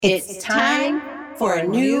It's time for a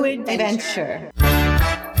new adventure.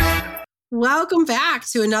 Welcome back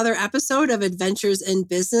to another episode of Adventures in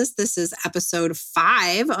Business. This is episode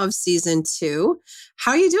 5 of season 2.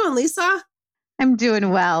 How are you doing, Lisa? I'm doing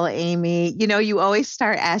well, Amy. You know, you always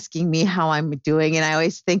start asking me how I'm doing, and I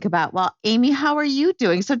always think about, well, Amy, how are you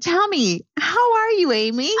doing? So tell me, how are you,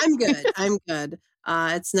 Amy? I'm good.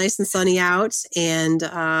 It's nice and sunny out, and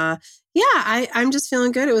I'm just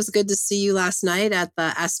feeling good. It was good to see you last night at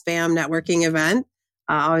the SBAM networking event.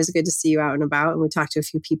 Always good to see you out and about, and we talked to a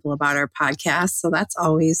few people about our podcast, so that's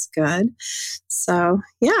always good. So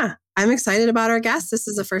yeah, I'm excited about our guest. This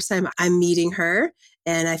is the first time I'm meeting her.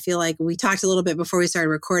 And I feel like we talked a little bit before we started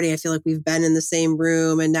recording. I feel like we've been in the same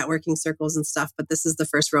room and networking circles and stuff, but this is the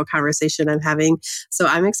first real conversation I'm having. So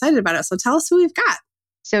I'm excited about it. So tell us who we've got.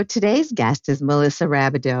 So today's guest is Melissa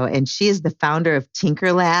Rabideau, and she is the founder of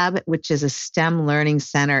Tinker Lab, which is a STEM learning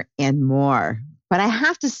center and more. But I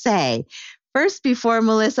have to say, first, before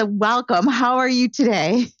Melissa, welcome. How are you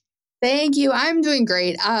today? Thank you. I'm doing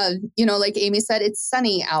great. Like Amy said, it's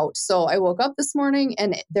sunny out. So I woke up this morning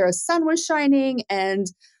and the sun was shining, and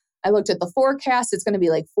I looked at the forecast. It's going to be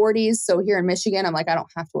like 40s. So here in Michigan, I'm like, I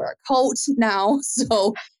don't have to wear a coat now.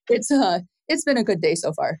 So it's been a good day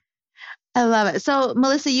so far. I love it. So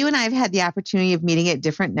Melissa, you and I have had the opportunity of meeting at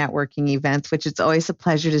different networking events, which it's always a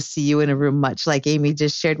pleasure to see you in a room, much like Amy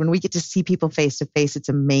just shared. When we get to see people face to face, it's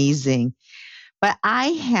amazing. But I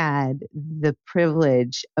had the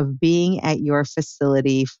privilege of being at your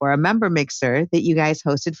facility for a member mixer that you guys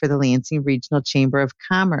hosted for the Lansing Regional Chamber of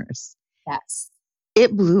Commerce. Yes.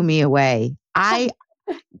 It blew me away.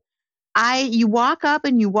 You walk up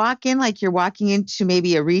and you walk in like you're walking into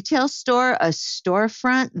maybe a retail store, a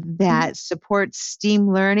storefront that supports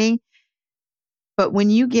STEAM learning. But when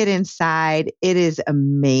you get inside, it is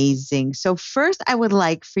amazing. So first, I would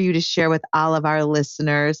like for you to share with all of our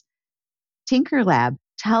listeners, Tinker Lab.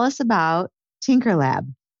 Tell us about Tinker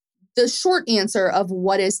Lab. The short answer of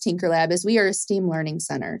what is Tinker Lab is we are a STEAM learning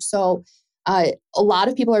center. So a lot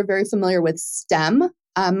of people are very familiar with STEM.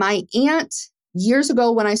 My aunt, years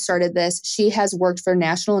ago when I started this, she has worked for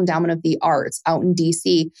National Endowment of the Arts out in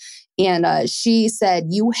DC. And she said,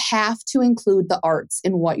 you have to include the arts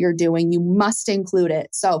in what you're doing. You must include it.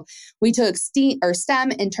 So we took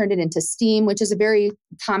STEM and turned it into STEAM, which is a very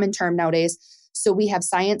common term nowadays. So we have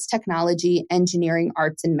science, technology, engineering,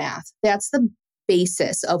 arts, and math. That's the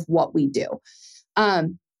basis of what we do.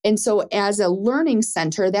 And so as a learning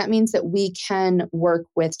center, that means that we can work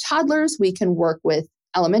with toddlers, we can work with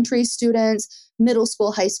elementary students, middle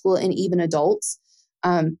school, high school, and even adults.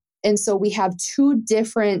 And so we have 2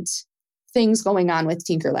 different things going on with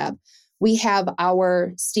Tinker Lab. We have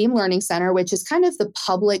our STEAM Learning Center, which is kind of the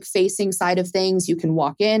public-facing side of things. You can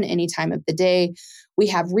walk in any time of the day. We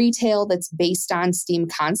have retail that's based on STEAM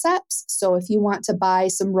concepts. So if you want to buy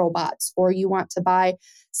some robots, or you want to buy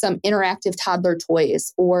some interactive toddler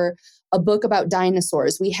toys, or a book about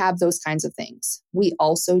dinosaurs, we have those kinds of things. We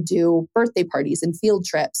also do birthday parties and field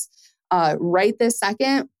trips. Right this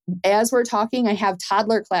second, as we're talking, I have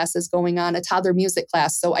toddler classes going on, a toddler music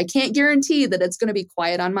class. So I can't guarantee that it's going to be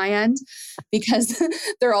quiet on my end because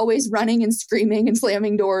they're always running and screaming and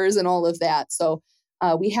slamming doors and all of that. So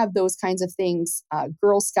we have those kinds of things.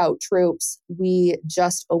 Girl Scout troops, we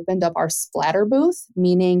just opened up our splatter booth,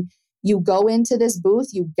 meaning you go into this booth,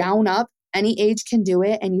 you gown up, any age can do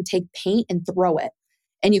it, and you take paint and throw it.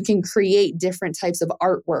 And you can create different types of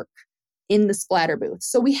artwork in the splatter booth.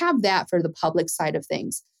 So we have that for the public side of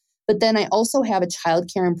things. But then I also have a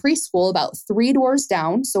childcare and preschool about 3 doors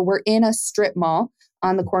down. So we're in a strip mall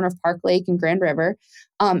on the corner of Park Lake and Grand River.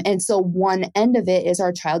 And so one end of it is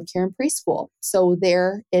our childcare and preschool. So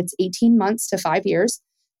there it's 18 months to 5 years.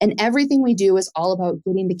 And everything we do is all about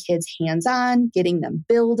getting the kids hands-on, getting them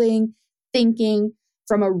building, thinking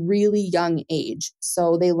from a really young age.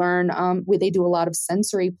 So they learn, they do a lot of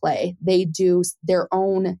sensory play. They do their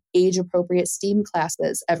own age-appropriate STEAM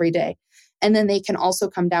classes every day. And then they can also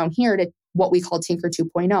come down here to what we call Tinker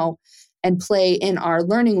 2.0 and play in our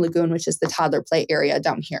Learning Lagoon, which is the toddler play area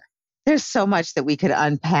down here. There's so much that we could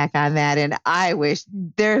unpack on that. And I wish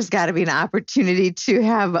there's got to be an opportunity to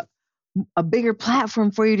have a bigger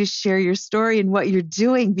platform for you to share your story and what you're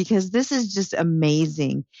doing, because this is just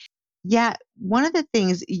amazing. Yeah, one of the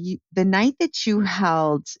things, the night that you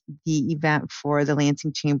held the event for the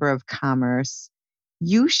Lansing Chamber of Commerce,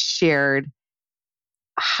 you shared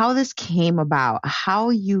how this came about, how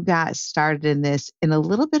you got started in this, and a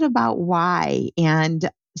little bit about why. And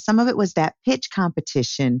some of it was that pitch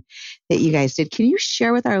competition that you guys did. Can you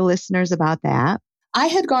share with our listeners about that? I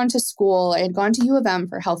had gone to school, I had gone to U of M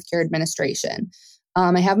for healthcare administration.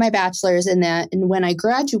 I have my bachelor's in that. And when I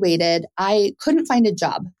graduated, I couldn't find a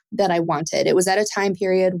job that I wanted. It was at a time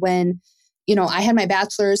period when, I had my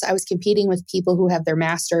bachelor's, I was competing with people who have their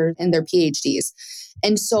master's and their PhDs.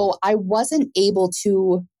 And so I wasn't able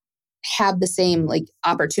to have the same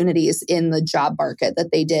opportunities in the job market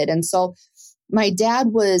that they did. And so my dad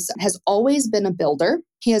has always been a builder.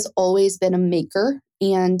 He has always been a maker,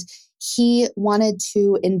 and he wanted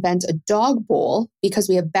to invent a dog bowl because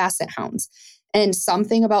we have basset hounds. And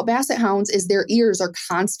something about basset hounds is their ears are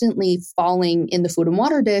constantly falling in the food and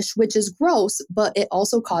water dish, which is gross, but it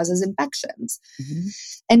also causes infections. Mm-hmm.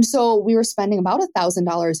 And so we were spending about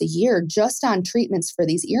 $1,000 a year just on treatments for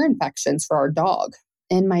these ear infections for our dog.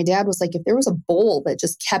 And my dad was like, if there was a bowl that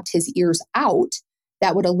just kept his ears out,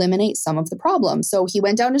 that would eliminate some of the problem. So he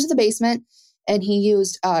went down into the basement and he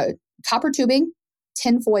used copper tubing,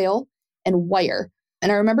 tin foil, and wire.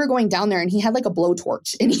 And I remember going down there and he had a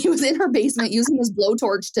blowtorch, and he was in our basement using this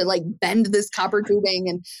blowtorch to bend this copper tubing.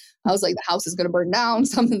 And I was like, the house is going to burn down.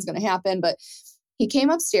 Something's going to happen. But he came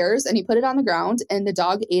upstairs and he put it on the ground, and the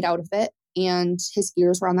dog ate out of it, and his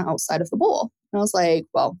ears were on the outside of the bowl. And I was like,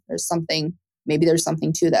 well, maybe there's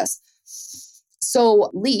something to this. So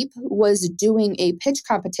Leap was doing a pitch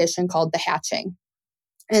competition called The Hatching.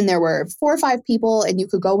 And there were 4 or 5 people, and you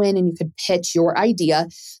could go in and you could pitch your idea.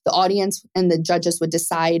 The audience and the judges would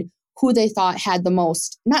decide who they thought had the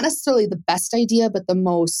most, not necessarily the best idea, but the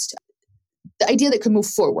idea that could move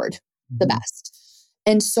forward the best.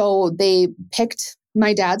 And so they picked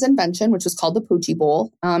my dad's invention, which was called the Poochie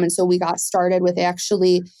Bowl. And so we got started with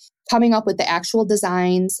actually coming up with the actual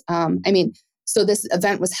designs. So this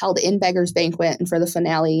event was held in Beggar's Banquet. And for the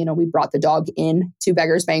finale, we brought the dog in to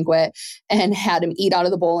Beggar's Banquet and had him eat out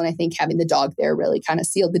of the bowl. And I think having the dog there really kind of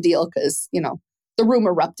sealed the deal because, the room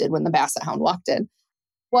erupted when the basset hound walked in.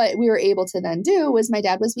 What we were able to then do was my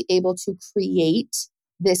dad was able to create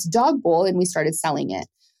this dog bowl, and we started selling it.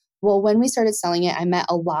 Well, when we started selling it, I met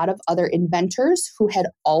a lot of other inventors who had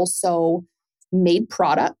also made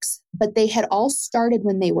products, but they had all started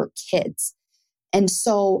when they were kids. And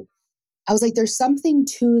so I was like, there's something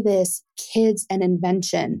to this kids and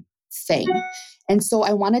invention thing. And so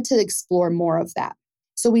I wanted to explore more of that.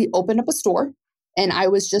 So we opened up a store, and I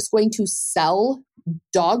was just going to sell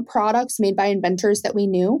dog products made by inventors that we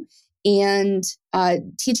knew and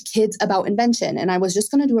teach kids about invention. And I was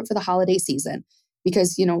just going to do it for the holiday season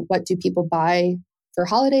because, what do people buy for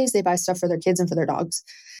holidays? They buy stuff for their kids and for their dogs.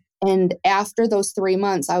 And after those 3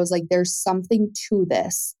 months, I was like, there's something to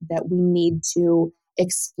this that we need to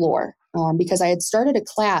explore. Because I had started a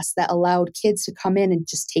class that allowed kids to come in and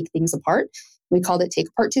just take things apart. We called it Take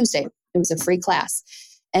Apart Tuesday. It was a free class.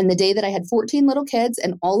 And the day that I had 14 little kids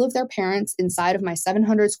and all of their parents inside of my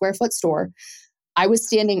 700 square foot store, I was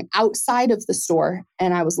standing outside of the store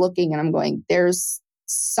and I was looking and I'm going, there's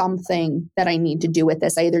something that I need to do with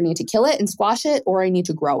this. I either need to kill it and squash it or I need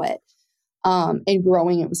to grow it. And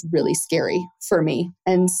growing it was really scary for me.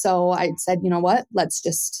 And so I said, you know what, let's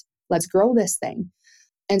grow this thing.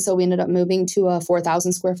 And so we ended up moving to a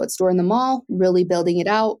 4,000 square foot store in the mall, really building it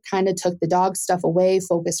out, kind of took the dog stuff away,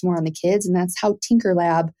 focused more on the kids. And that's how Tinker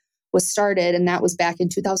Lab was started. And that was back in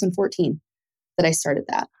 2014 that I started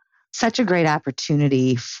that. Such a great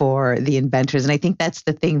opportunity for the inventors. And I think that's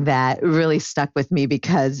the thing that really stuck with me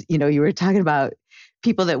because, you were talking about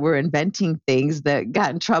people that were inventing things that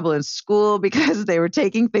got in trouble in school because they were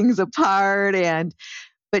taking things apart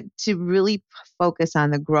but to really focus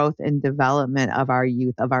on the growth and development of our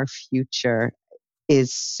youth, of our future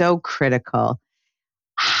is so critical.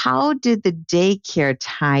 How did the daycare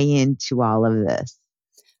tie into all of this?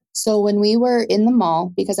 So when we were in the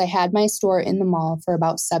mall, because I had my store in the mall for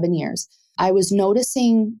about 7 years, I was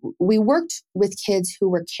noticing we worked with kids who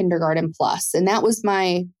were kindergarten plus. And that was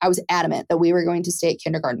I was adamant that we were going to stay at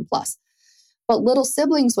kindergarten plus. But little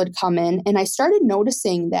siblings would come in and I started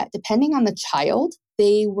noticing that depending on the child,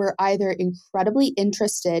 they were either incredibly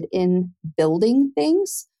interested in building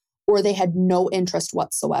things or they had no interest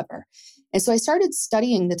whatsoever. And so I started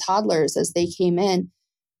studying the toddlers as they came in.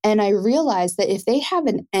 And I realized that if they have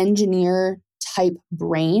an engineer type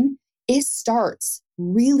brain, it starts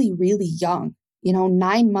really, really young,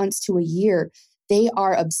 9 months to a year. They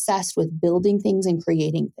are obsessed with building things and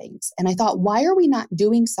creating things. And I thought, why are we not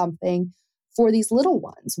doing something for these little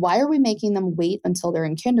ones? Why are we making them wait until they're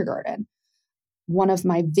in kindergarten? One of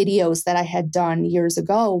my videos that I had done years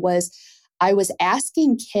ago was I was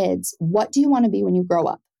asking kids, what do you want to be when you grow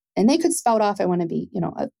up? And they could spout off, I want to be,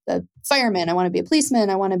 a fireman. I want to be a policeman.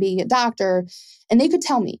 I want to be a doctor. And they could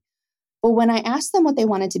tell me. But when I asked them what they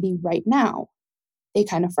wanted to be right now, they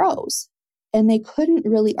kind of froze and they couldn't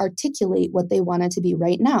really articulate what they wanted to be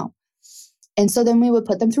right now. And so then we would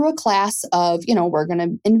put them through a class of, we're going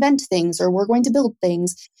to invent things or we're going to build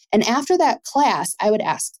things. And after that class, I would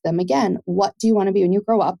ask them again, what do you want to be when you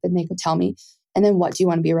grow up? And they could tell me. And then what do you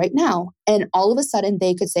want to be right now? And all of a sudden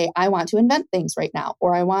they could say, I want to invent things right now,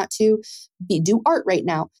 or I want to do art right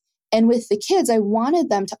now. And with the kids, I wanted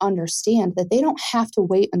them to understand that they don't have to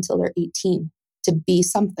wait until they're 18 to be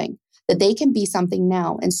something, that they can be something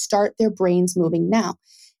now and start their brains moving now.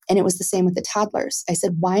 And it was the same with the toddlers. I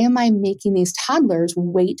said, why am I making these toddlers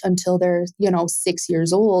wait until they're, 6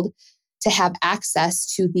 years old to have access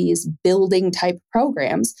to these building type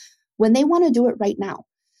programs when they want to do it right now?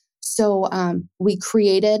 So we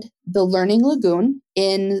created the Learning Lagoon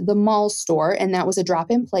in the mall store, and that was a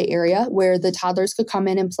drop-in play area where the toddlers could come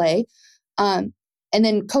in and play. And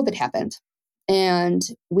then COVID happened, and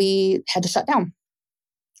we had to shut down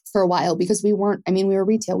for a while because we were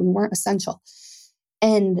retail, we weren't essential.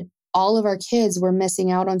 And all of our kids were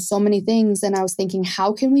missing out on so many things. And I was thinking,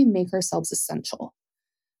 how can we make ourselves essential?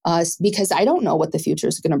 Because I don't know what the future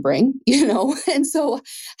is going to bring, And so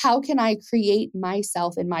how can I create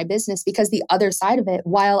myself in my business? Because the other side of it,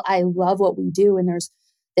 while I love what we do and there's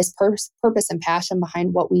this purpose and passion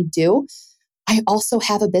behind what we do, I also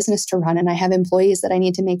have a business to run and I have employees that I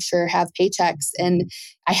need to make sure have paychecks and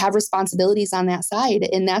I have responsibilities on that side.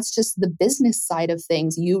 And that's just the business side of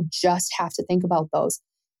things. You just have to think about those.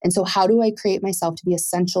 And so how do I create myself to be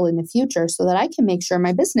essential in the future so that I can make sure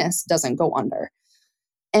my business doesn't go under?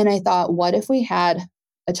 And I thought, what if we had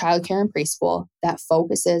a childcare and preschool that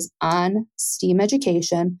focuses on STEAM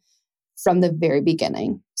education from the very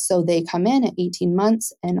beginning? So they come in at 18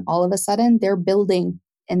 months and all of a sudden they're building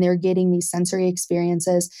and they're getting these sensory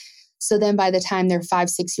experiences. So then by the time they're 5,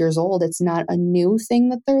 6 years old, it's not a new thing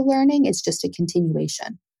that they're learning. It's just a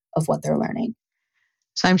continuation of what they're learning.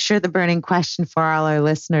 So I'm sure the burning question for all our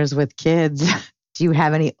listeners with kids, do you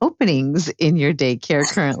have any openings in your daycare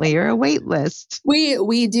currently or a wait list?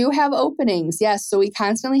 We do have openings, yes. So we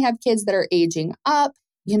constantly have kids that are aging up.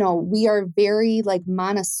 We are very like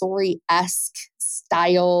Montessori-esque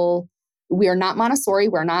style. We are not Montessori.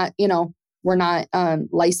 We're not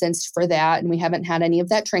licensed for that. And we haven't had any of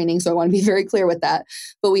that training. So I want to be very clear with that.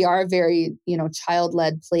 But we are very,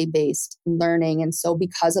 child-led, play-based learning. And so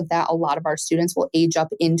because of that, a lot of our students will age up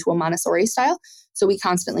into a Montessori style. So we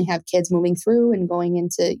constantly have kids moving through and going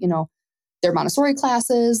into, their Montessori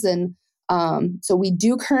classes. And so we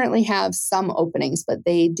do currently have some openings, but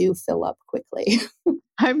they do fill up quickly.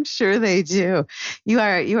 I'm sure they do. You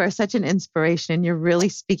are such an inspiration and you're really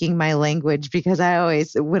speaking my language because I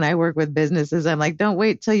always, when I work with businesses, I'm like, don't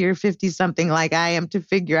wait till you're 50 something like I am to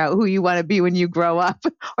figure out who you want to be when you grow up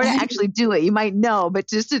or to actually do it. You might know, but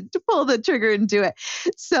just to pull the trigger and do it.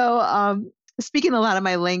 So speaking a lot of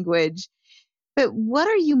my language, but what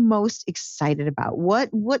are you most excited about? What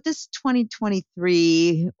does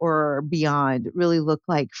 2023 or beyond really look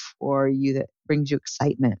like for you that brings you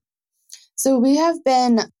excitement? So we have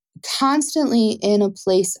been constantly in a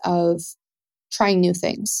place of trying new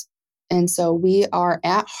things. And so we are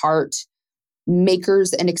at heart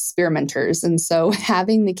makers and experimenters. And so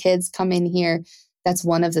having the kids come in here, that's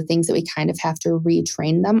one of the things that we kind of have to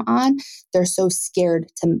retrain them on. They're so scared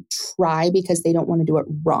to try because they don't want to do it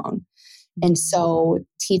wrong. And so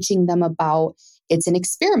teaching them about it's an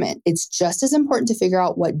experiment. It's just as important to figure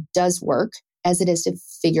out what does work as it is to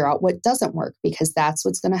figure out what doesn't work, because that's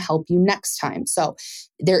what's going to help you next time. So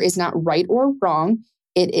there is not right or wrong.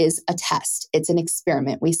 It is a test. It's an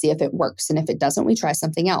experiment. We see if it works. And if it doesn't, we try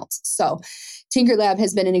something else. So Tinker Lab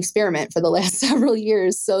has been an experiment for the last several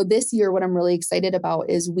years. So this year, what I'm really excited about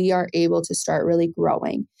is we are able to start really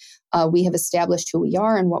growing. We have established who we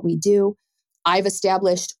are and what we do. I've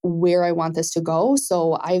established where I want this to go.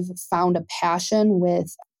 So I've found a passion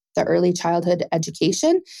with the early childhood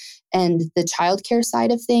education and the childcare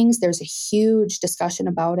side of things. There's a huge discussion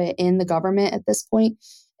about it in the government at this point.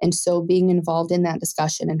 And so being involved in that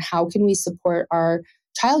discussion and how can we support our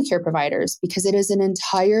childcare providers, because it is an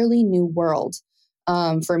entirely new world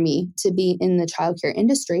for me to be in the childcare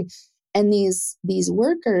industry. And these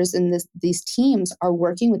workers and these teams are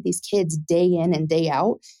working with these kids day in and day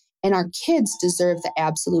out. And our kids deserve the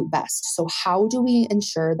absolute best. So how do we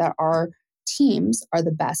ensure that our teams are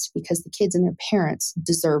the best? Because the kids and their parents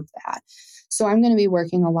deserve that. So I'm going to be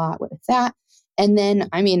working a lot with that. And then,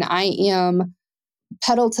 I am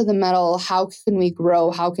pedal to the metal. How can we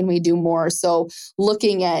grow? How can we do more? So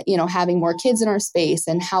looking at, having more kids in our space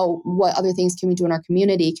and what other things can we do in our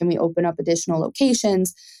community? Can we open up additional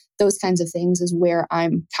locations? Those kinds of things is where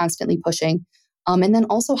I'm constantly pushing. And then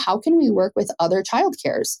also, how can we work with other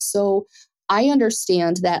childcares? So I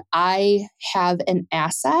understand that I have an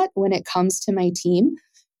asset when it comes to my team.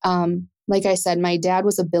 Like I said, my dad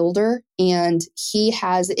was a builder, and he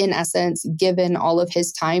has, in essence, given all of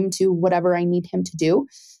his time to whatever I need him to do.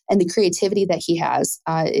 And the creativity that he has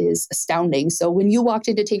is astounding. So when you walked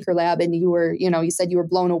into Tinker Lab and you said you were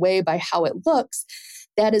blown away by how it looks,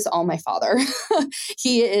 that is all my father.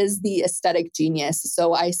 He is the aesthetic genius.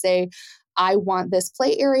 So I say, I want this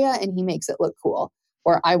play area, and he makes it look cool.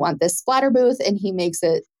 Or I want this splatter booth, and he makes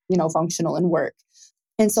it, functional and work.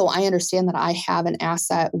 And so I understand that I have an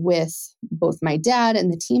asset with both my dad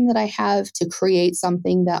and the team that I have to create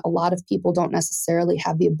something that a lot of people don't necessarily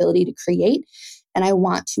have the ability to create. And I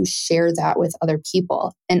want to share that with other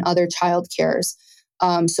people and other childcares.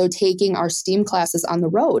 So taking our STEAM classes on the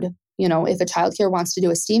road, if a childcare wants to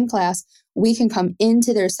do a STEAM class, we can come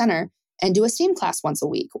into their center and do a STEAM class once a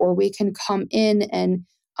week, or we can come in and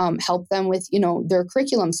help them with, their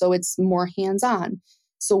curriculum. So it's more hands-on.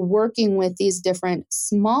 So working with these different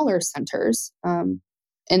smaller centers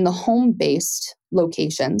in the home-based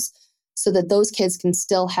locations so that those kids can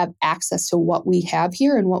still have access to what we have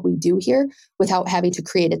here and what we do here without having to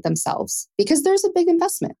create it themselves. Because there's a big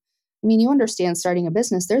investment. I mean, you understand starting a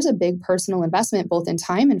business, there's a big personal investment, both in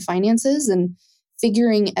time and finances and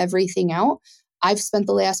figuring everything out. I've spent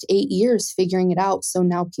the last 8 years figuring it out. So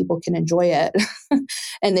now people can enjoy it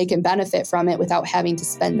and they can benefit from it without having to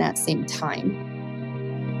spend that same time.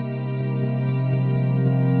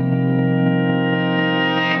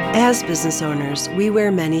 As business owners, we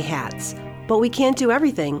wear many hats, but we can't do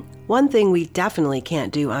everything. One thing we definitely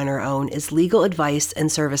can't do on our own is legal advice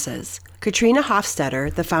and services. Katrina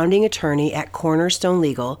Hofstetter, the founding attorney at Cornerstone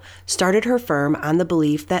Legal, started her firm on the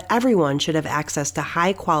belief that everyone should have access to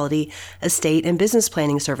high-quality estate and business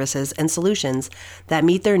planning services and solutions that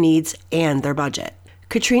meet their needs and their budget.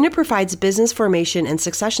 Katrina provides business formation and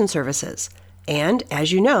succession services. And,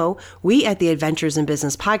 as you know, we at the Adventures in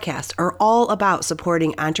Business podcast are all about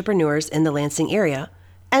supporting entrepreneurs in the Lansing area.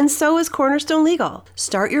 And so is Cornerstone Legal.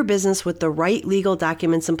 Start your business with the right legal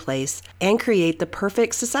documents in place and create the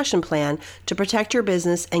perfect succession plan to protect your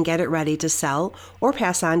business and get it ready to sell or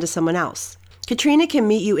pass on to someone else. Katrina can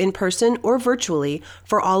meet you in person or virtually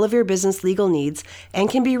for all of your business legal needs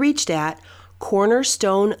and can be reached at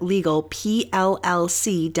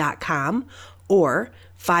cornerstonelegalpllc.com or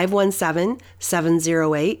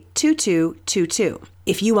 517-708-2222.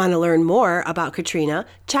 If you want to learn more about Katrina,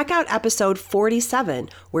 check out episode 47,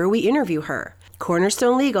 where we interview her.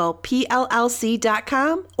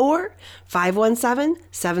 CornerstoneLegalPLLC.com or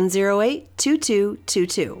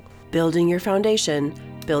 517-708-2222. Building your foundation,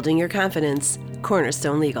 building your confidence,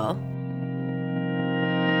 Cornerstone Legal.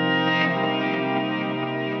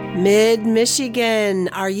 Mid-Michigan,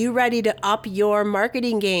 are you ready to up your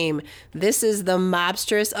marketing game? This is the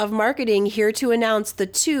mobstress of marketing here to announce the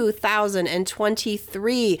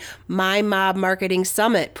 2023 My Mob Marketing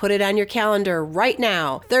Summit. Put it on your calendar right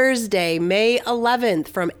now, Thursday, May 11th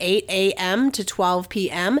from 8 a.m. to 12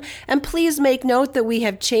 p.m. And please make note that we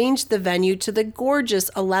have changed the venue to the gorgeous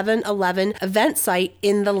 1111 event site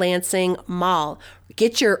in the Lansing Mall.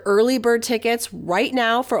 Get your early bird tickets right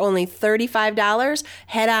now for only $35.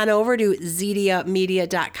 Head on over to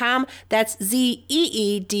ZeediaMedia.com. That's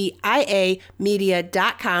ZEEDIA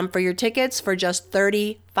Media.com for your tickets for just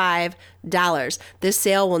 $35. This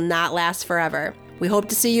sale will not last forever. We hope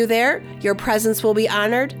to see you there. Your presence will be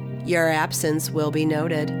honored. Your absence will be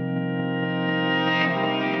noted.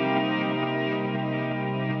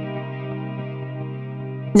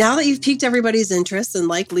 Now that you've piqued everybody's interest, and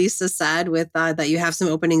like Lisa said, with that you have some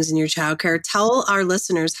openings in your childcare, tell our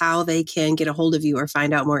listeners how they can get a hold of you or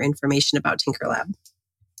find out more information about Tinker Lab.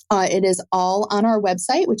 It is all on our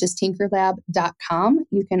website, which is tinkerlab.com.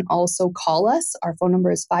 You can also call us. Our phone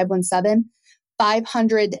number is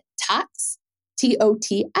 517-500-TOTS,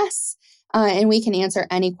 TOTS, and we can answer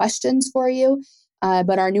any questions for you.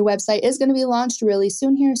 But our new website is going to be launched really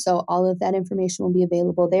soon here, so all of that information will be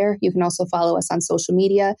available there. You can also follow us on social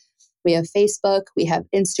media. We have Facebook, we have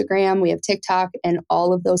Instagram, we have TikTok, and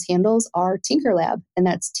all of those handles are Tinker Lab, and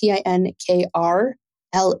that's TINKRLAB.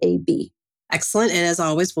 Excellent. And as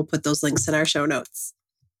always, we'll put those links in our show notes.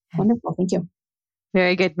 Wonderful. Thank you.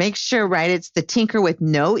 Very good. Make sure, right? It's the Tinker with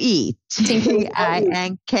no E. TINKR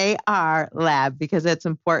Lab, because that's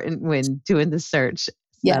important when doing the search. So.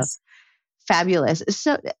 Yes. Fabulous.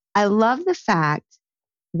 So I love the fact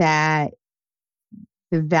that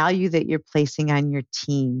the value that you're placing on your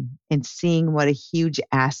team and seeing what a huge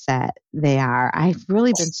asset they are. I've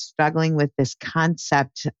really been struggling with this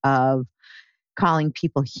concept of calling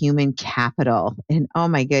people human capital. And oh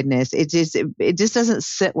my goodness, it just doesn't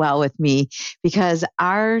sit well with me, because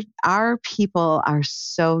our people are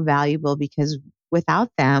so valuable, because without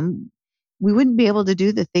them, we wouldn't be able to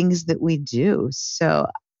do the things that we do. So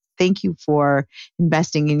thank you for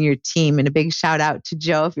investing in your team. And a big shout out to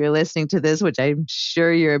Joe, if you're listening to this, which I'm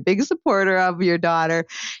sure you're a big supporter of your daughter.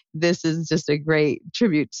 This is just a great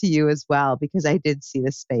tribute to you as well, because I did see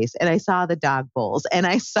the space and I saw the dog bowls and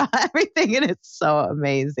I saw everything, and it's so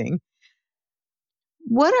amazing.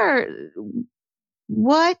 What are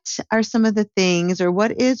some of the things, or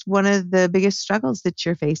what is one of the biggest struggles that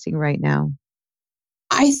you're facing right now?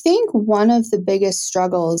 I think one of the biggest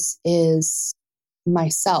struggles is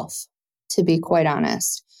myself, to be quite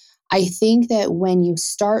honest. I think that when you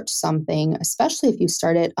start something, especially if you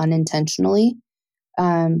start it unintentionally,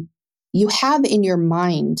 you have in your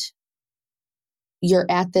mind, you're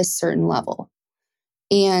at this certain level.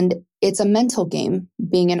 And it's a mental game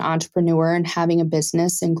being an entrepreneur and having a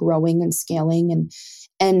business and growing and scaling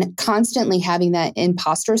and constantly having that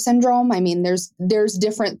imposter syndrome. I mean, there's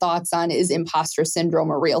different thoughts on, is imposter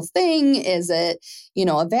syndrome a real thing? Is it,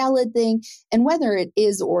 a valid thing? And whether it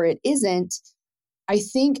is or it isn't, I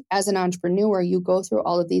think as an entrepreneur, you go through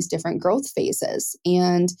all of these different growth phases,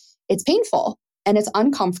 and it's painful and it's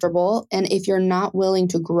uncomfortable. And if you're not willing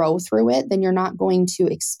to grow through it, then you're not going to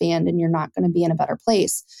expand and you're not going to be in a better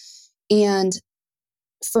place. And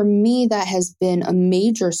for me, that has been a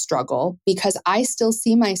major struggle, because I still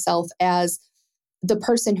see myself as the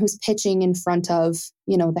person who's pitching in front of,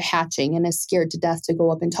 the hatching and is scared to death to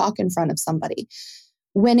go up and talk in front of somebody.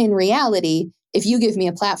 When in reality, if you give me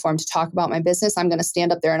a platform to talk about my business, I'm going to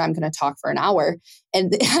stand up there and I'm going to talk for an hour.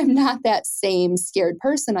 And I'm not that same scared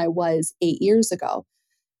person I was 8 years ago.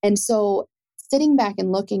 And so sitting back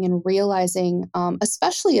and looking and realizing,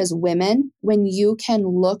 especially as women, when you can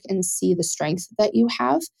look and see the strength that you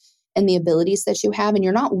have and the abilities that you have, and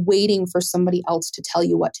you're not waiting for somebody else to tell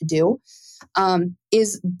you what to do,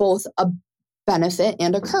 is both a benefit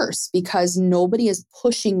and a curse, because nobody is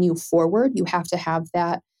pushing you forward. You have to have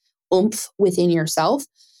that oomph within yourself.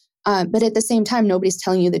 But at the same time, nobody's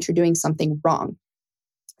telling you that you're doing something wrong.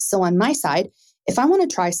 So on my side, if I want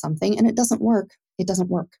to try something and it doesn't work, it doesn't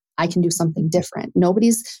work. I can do something different.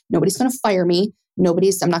 Nobody's going to fire me.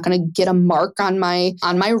 I'm not going to get a mark on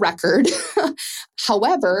my record.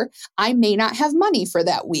 However, I may not have money for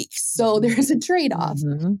that week. So there's a trade-off.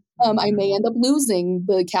 Mm-hmm. I may end up losing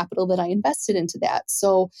the capital that I invested into that.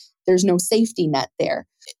 So there's no safety net there.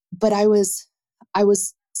 But I was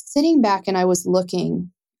sitting back and I was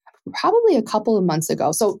looking probably a couple of months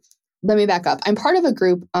ago. So let me back up. I'm part of a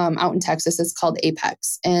group out in Texas. It's called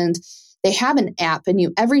Apex, and they have an app,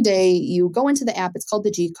 and every day you go into the app. It's called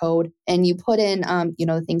the G Code, and you put in,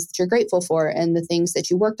 the things that you're grateful for and the things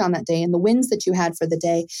that you worked on that day and the wins that you had for the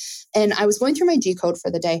day. And I was going through my G Code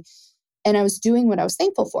for the day, and I was doing what I was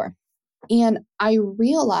thankful for. And I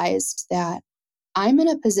realized that I'm in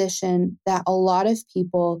a position that a lot of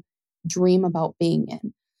people dream about being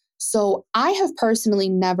in. So I have personally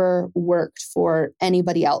never worked for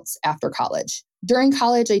anybody else after college. During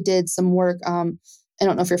college, I did some work. I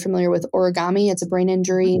don't know if you're familiar with Origami. It's a brain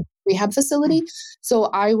injury rehab facility. So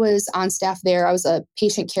I was on staff there. I was a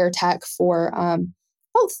patient care tech for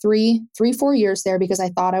about 4 years there, because I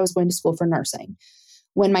thought I was going to school for nursing.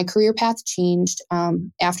 When my career path changed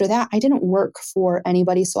after that, I didn't work for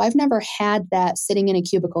anybody. So I've never had that sitting in a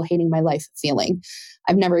cubicle hating my life feeling.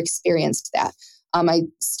 I've never experienced that. I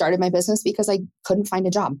started my business because I couldn't find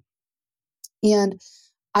a job. And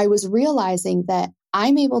I was realizing that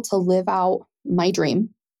I'm able to live out my dream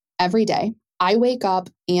every day. I wake up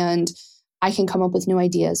and I can come up with new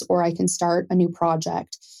ideas, or I can start a new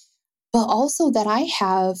project. But also that I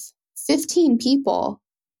have 15 people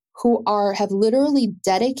who have literally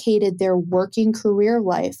dedicated their working career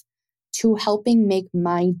life to helping make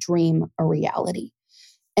my dream a reality.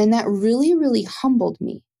 And that really, really humbled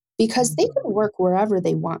me, because they could work wherever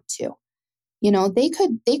they want to. They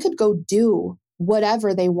could go do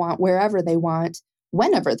whatever they want, wherever they want,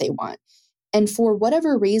 whenever they want. And for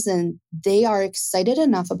whatever reason, they are excited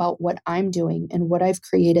enough about what I'm doing and what I've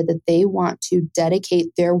created that they want to dedicate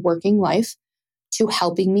their working life to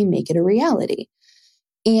helping me make it a reality.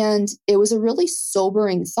 And it was a really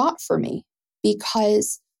sobering thought for me,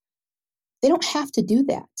 because they don't have to do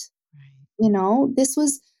that. Right. This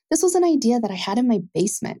was an idea that I had in my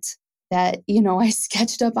basement that, I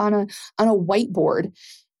sketched up on a whiteboard,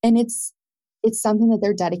 and it's something that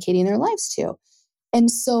they're dedicating their lives to.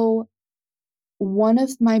 And so one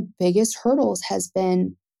of my biggest hurdles has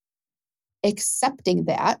been accepting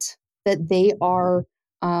that they are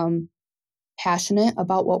passionate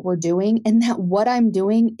about what we're doing, and that what I'm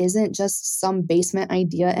doing isn't just some basement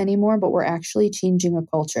idea anymore, but we're actually changing a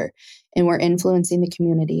culture and we're influencing the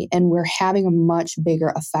community and we're having a much bigger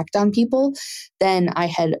effect on people than I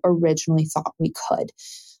had originally thought we could.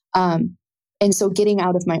 And so getting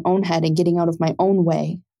out of my own head and getting out of my own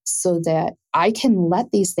way so that I can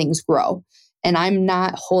let these things grow. And I'm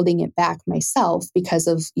not holding it back myself because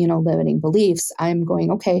of, limiting beliefs. I'm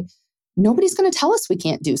going, okay, nobody's going to tell us we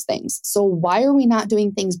can't do things. So why are we not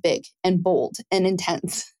doing things big and bold and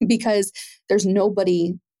intense? Because there's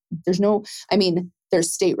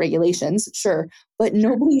state regulations, sure, but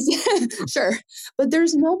nobody's sure, but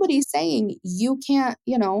there's nobody saying you can't,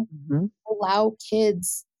 allow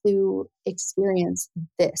kids to experience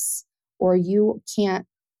this, or you can't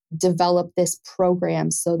develop this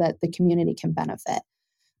program so that the community can benefit.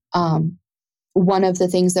 One of the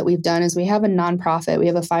things that we've done is we have a nonprofit, we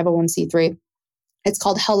have a 501c3. It's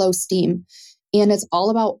called Hello STEAM, and it's all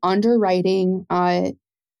about underwriting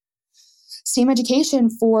STEAM education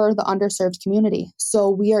for the underserved community. So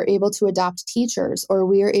we are able to adopt teachers, or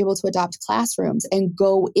we are able to adopt classrooms and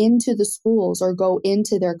go into the schools or go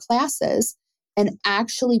into their classes and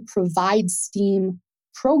actually provide STEAM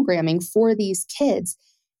programming for these kids.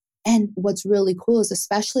 And what's really cool is,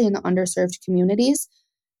 especially in the underserved communities,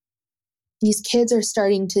 these kids are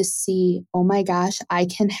starting to see, oh my gosh, I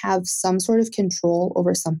can have some sort of control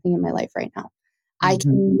over something in my life right now. I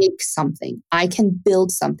can make something. I can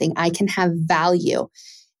build something. I can have value.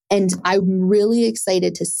 And I'm really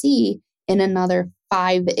excited to see in another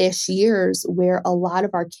 5-ish years where a lot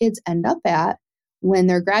of our kids end up at when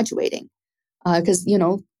they're graduating. Because,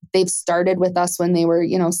 they've started with us when they were,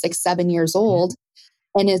 6-7 years old.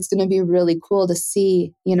 And it's going to be really cool to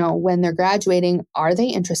see, when they're graduating, are they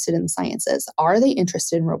interested in the sciences? Are they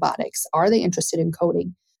interested in robotics? Are they interested in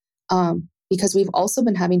coding? Because we've also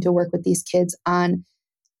been having to work with these kids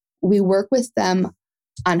we work with them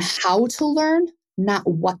on how to learn, not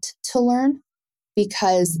what to learn,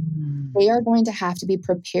 because they are going to have to be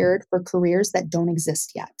prepared for careers that don't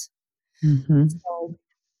exist yet. So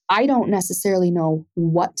I don't necessarily know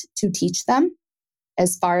what to teach them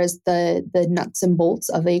as far as the nuts and bolts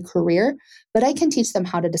of a career, but I can teach them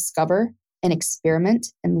how to discover and experiment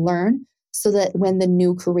and learn so that when the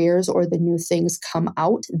new careers or the new things come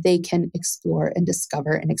out, they can explore and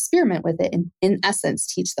discover and experiment with it and, in essence,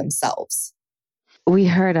 teach themselves. We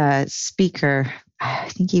heard a speaker, I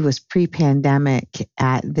think he was pre-pandemic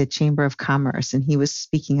at the Chamber of Commerce, and he was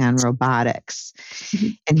speaking on robotics.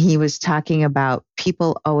 And he was talking about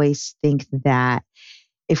people always think that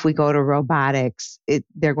if we go to robotics,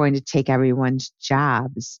 they're going to take everyone's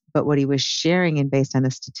jobs. But what he was sharing, and based on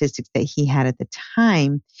the statistics that he had at the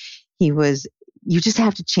time, you just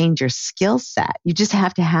have to change your skill set. You just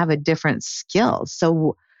have to have a different skill.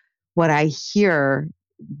 So what I hear,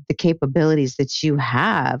 the capabilities that you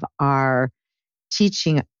have are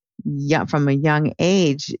teaching from a young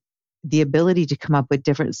age, the ability to come up with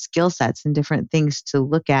different skill sets and different things to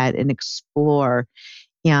look at and explore.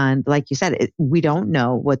 And like you said, we don't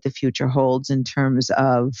know what the future holds in terms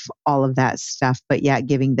of all of that stuff, but yet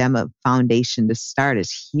giving them a foundation to start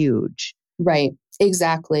is huge. Right,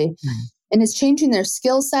 exactly. And it's changing their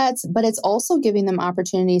skill sets, but it's also giving them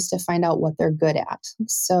opportunities to find out what they're good at.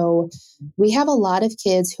 So we have a lot of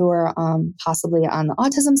kids who are possibly on the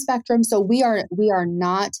autism spectrum. So we are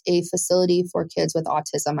not a facility for kids with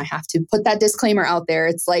autism. I have to put that disclaimer out there.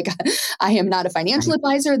 It's like, I am not a financial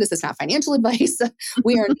advisor. This is not financial advice.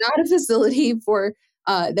 We are not a facility for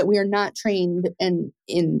that. We are not trained and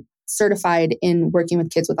certified in working with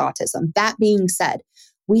kids with autism. That being said,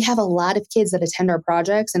 we have a lot of kids that attend our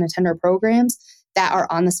projects and attend our programs that are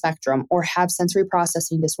on the spectrum or have sensory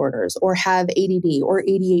processing disorders or have ADD or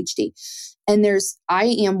ADHD. And I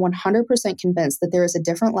am 100% convinced that there is a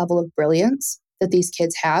different level of brilliance that these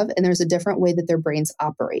kids have, and there's a different way that their brains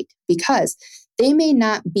operate, because they may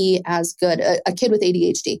not be as good, a kid with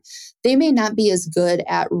ADHD, they may not be as good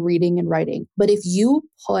at reading and writing, but if you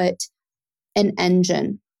put an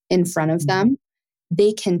engine in front of them,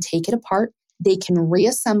 they can take it apart. They can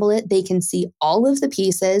reassemble it. They can see all of the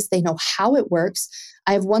pieces. They know how it works.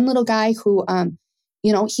 I have one little guy who,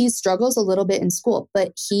 he struggles a little bit in school,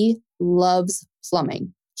 but he loves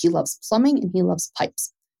plumbing. He loves plumbing and he loves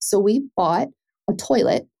pipes. So we bought a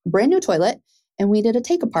toilet, brand new toilet, and we did a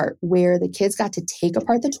take apart where the kids got to take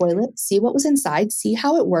apart the toilet, see what was inside, see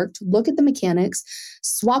how it worked, look at the mechanics,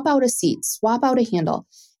 swap out a seat, swap out a handle.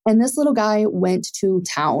 And this little guy went to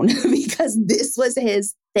town because this was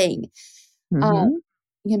his thing.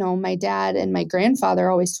 My dad and my grandfather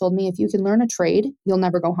always told me, if you can learn a trade, you'll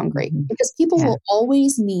never go hungry, because people will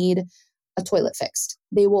always need a toilet fixed.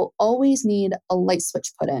 They will always need a light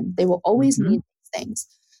switch put in. They will always need things.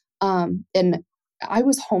 And I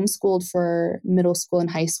was homeschooled for middle school and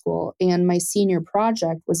high school, and my senior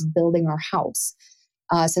project was building our house.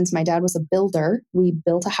 Since my dad was a builder, we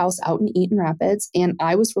built a house out in Eaton Rapids, and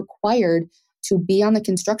I was required to be on the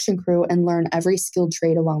construction crew and learn every skilled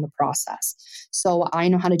trade along the process. So I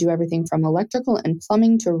know how to do everything from electrical and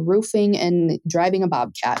plumbing to roofing and driving a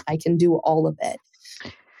Bobcat. I can do all of it.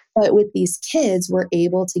 But with these kids, we're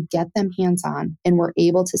able to get them hands-on, and we're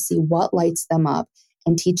able to see what lights them up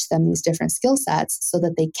and teach them these different skill sets so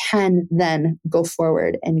that they can then go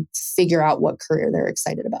forward and figure out what career they're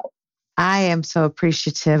excited about. I am so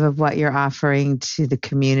appreciative of what you're offering to the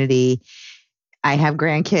community. I have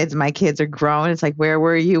grandkids. My kids are grown. It's like, where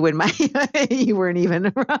were you when you weren't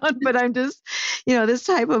even around? But I'm just, this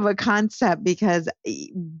type of a concept, because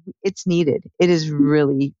it's needed. It is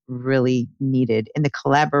really, really needed. And the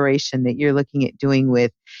collaboration that you're looking at doing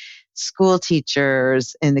with school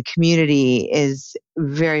teachers in the community is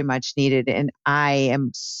very much needed. And I am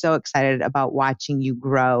so excited about watching you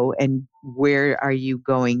grow and where are you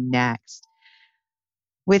going next.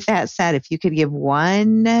 With that said, if you could give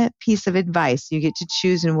one piece of advice, you get to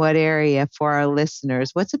choose in what area for our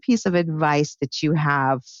listeners. What's a piece of advice that you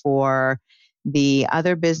have for the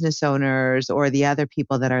other business owners or the other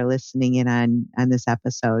people that are listening in on this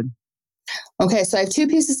episode? Okay, so I have two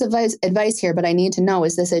pieces of advice here, but I need to know,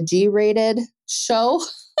 is this a G-rated show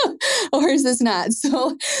or is this not?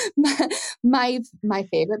 So my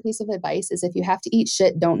favorite piece of advice is, if you have to eat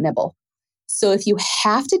shit, don't nibble. So if you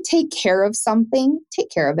have to take care of something,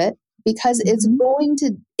 take care of it, because it is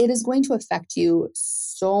going to affect you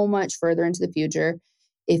so much further into the future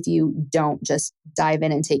if you don't just dive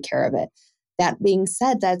in and take care of it. That being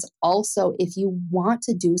said, that's also, if you want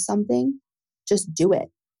to do something, just do it.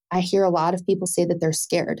 I hear a lot of people say that they're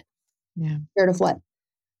scared. Yeah. Scared of what?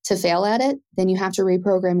 To fail at it? Then you have to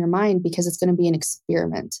reprogram your mind, because it's going to be an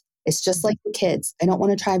experiment. It's just like the kids. I don't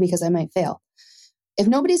want to try because I might fail. If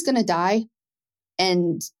nobody's going to die,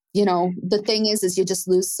 and the thing is you just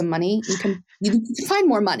lose some money, you can find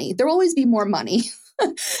more money. There'll always be more money.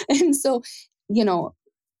 And so, you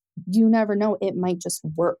never know, it might just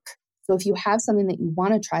work. So if you have something that you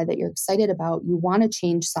want to try, that you're excited about, you want to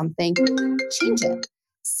change something, change it.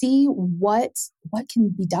 See what can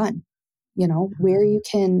be done, where you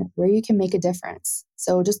can make a difference.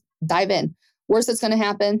 So just dive in. Worst that's going to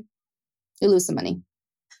happen, you lose some money.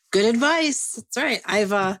 Good advice. That's right.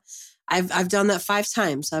 I've done that 5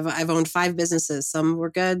 times. I've owned 5 businesses. Some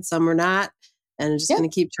were good, some were not, and I'm just going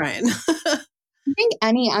to keep trying. I think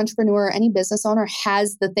any entrepreneur, any business owner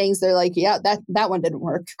has the things they're like, yeah, that one didn't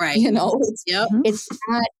work. Right. It's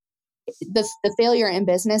not, the failure in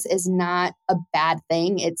business is not a bad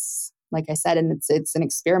thing. It's, like I said, and it's an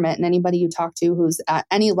experiment. And anybody you talk to who's at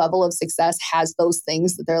any level of success has those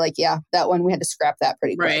things that they're like, yeah, that one, we had to scrap that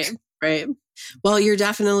pretty quick. Right. Well, you're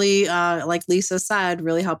definitely, like Lisa said,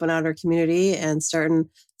 really helping out our community and starting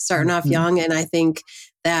off young. And I think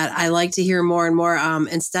that I like to hear more and more,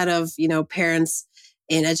 instead of, parents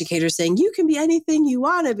and educators saying, you can be anything you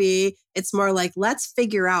want to be. It's more like, let's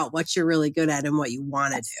figure out what you're really good at and what you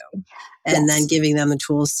want to do. And then giving them the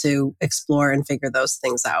tools to explore and figure those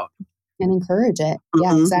things out. And encourage it.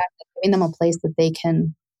 Yeah, exactly. Giving them a place that they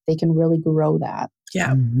can really grow that.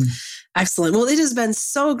 Yeah. Excellent. Well, it has been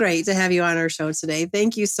so great to have you on our show today.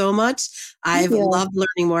 Thank you so much. I've loved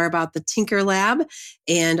learning more about the Tinker Lab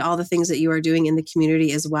and all the things that you are doing in the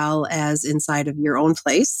community, as well as inside of your own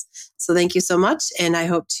place. So thank you so much. And I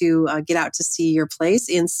hope to get out to see your place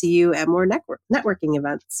and see you at more networking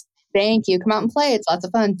events. Thank you. Come out and play. It's lots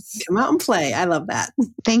of fun. Come out and play. I love that.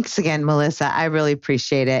 Thanks again, Melissa. I really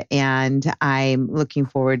appreciate it. And I'm looking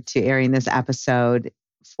forward to airing this episode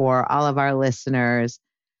for all of our listeners.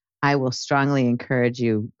 I will strongly encourage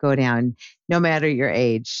you, go down, no matter your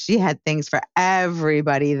age. She had things for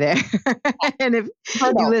everybody there. And if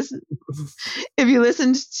you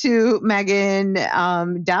listened to Megan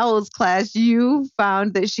Dowell's class, you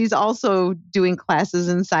found that she's also doing classes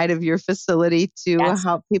inside of your facility to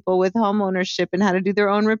help people with home ownership and how to do their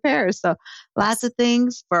own repairs. So lots of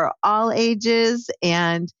things for all ages.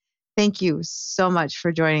 And thank you so much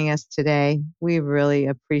for joining us today. We really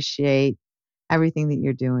appreciate everything that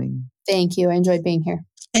you're doing. Thank you. I enjoyed being here.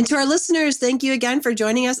 And to our listeners, thank you again for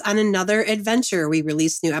joining us on another adventure. We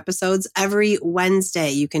release new episodes every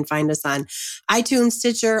Wednesday. You can find us on iTunes,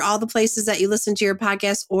 Stitcher, all the places that you listen to your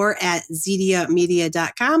podcast, or at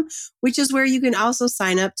zediamedia.com, which is where you can also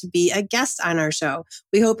sign up to be a guest on our show.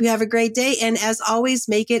 We hope you have a great day. And as always,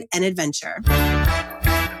 make it an adventure.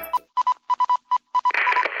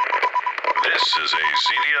 This is a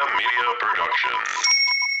Zedia Media production.